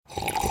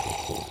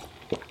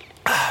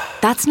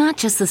That's not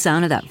just the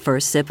sound of that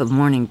first sip of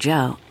Morning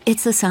Joe.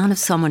 It's the sound of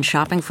someone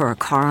shopping for a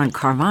car on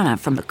Carvana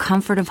from the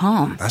comfort of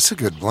home. That's a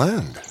good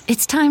blend.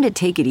 It's time to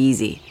take it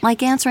easy,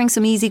 like answering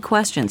some easy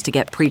questions to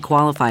get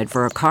pre-qualified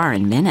for a car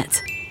in minutes.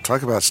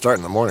 Talk about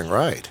starting the morning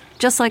right.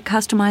 Just like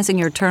customizing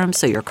your terms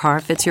so your car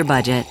fits your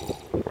budget.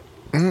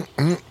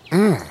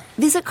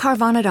 Visit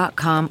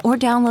Carvana.com or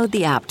download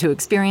the app to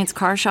experience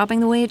car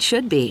shopping the way it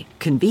should be.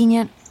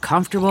 Convenient,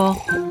 comfortable.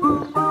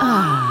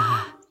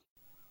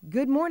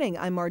 Good morning.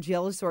 I'm Margie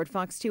Ellisor at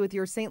Fox 2 with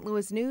your St.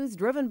 Louis news,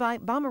 driven by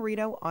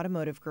Bomarito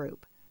Automotive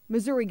Group.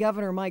 Missouri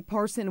Governor Mike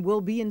Parson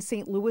will be in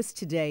St. Louis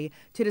today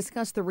to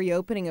discuss the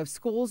reopening of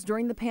schools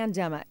during the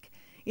pandemic.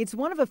 It's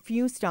one of a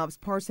few stops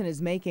Parson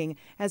is making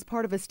as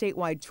part of a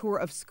statewide tour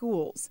of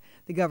schools.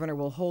 The governor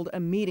will hold a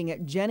meeting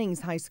at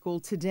Jennings High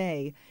School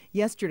today.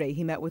 Yesterday,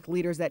 he met with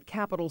leaders at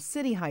Capital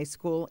City High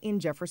School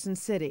in Jefferson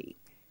City.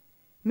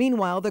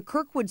 Meanwhile, the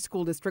Kirkwood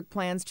School District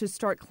plans to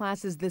start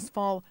classes this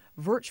fall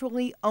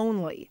virtually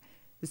only.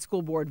 The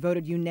school board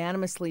voted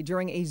unanimously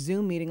during a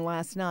Zoom meeting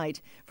last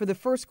night for the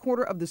first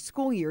quarter of the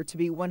school year to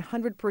be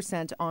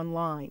 100%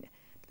 online.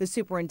 The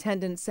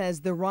superintendent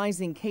says the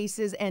rising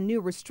cases and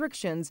new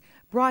restrictions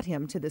brought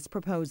him to this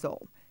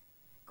proposal.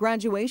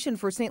 Graduation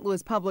for St.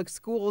 Louis Public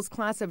Schools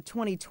class of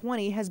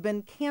 2020 has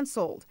been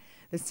canceled.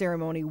 The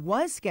ceremony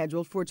was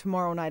scheduled for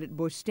tomorrow night at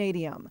Busch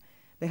Stadium.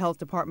 The health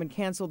department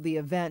canceled the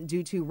event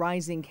due to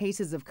rising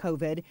cases of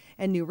COVID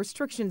and new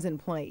restrictions in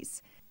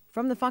place.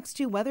 From the Fox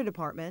 2 Weather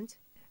Department,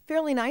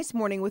 fairly nice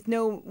morning with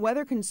no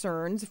weather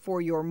concerns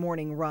for your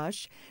morning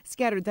rush.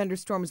 Scattered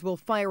thunderstorms will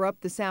fire up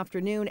this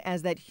afternoon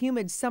as that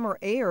humid summer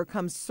air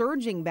comes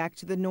surging back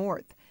to the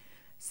north.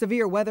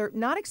 Severe weather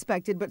not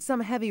expected, but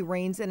some heavy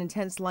rains and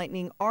intense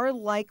lightning are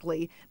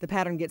likely. The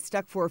pattern gets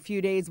stuck for a few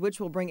days,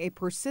 which will bring a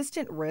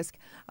persistent risk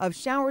of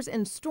showers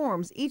and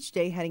storms each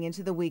day heading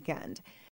into the weekend.